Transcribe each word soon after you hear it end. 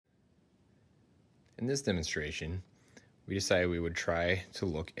In this demonstration, we decided we would try to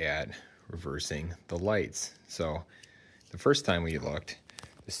look at reversing the lights. So the first time we looked,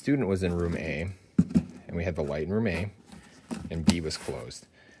 the student was in room A, and we had the light in room A, and B was closed.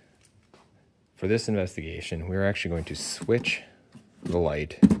 For this investigation, we're actually going to switch the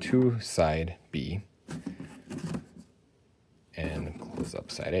light to side B and close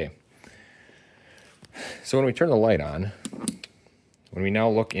up side A. So when we turn the light on, when we now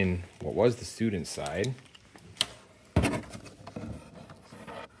look in what was the student's side,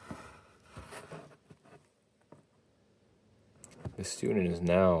 the student is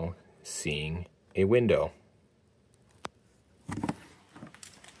now seeing a window.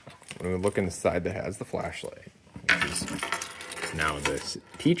 When we look in the side that has the flashlight, which is now the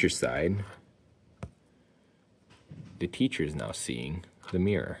teacher's side, the teacher is now seeing the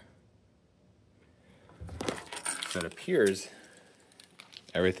mirror. So it appears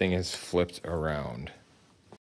everything is flipped around.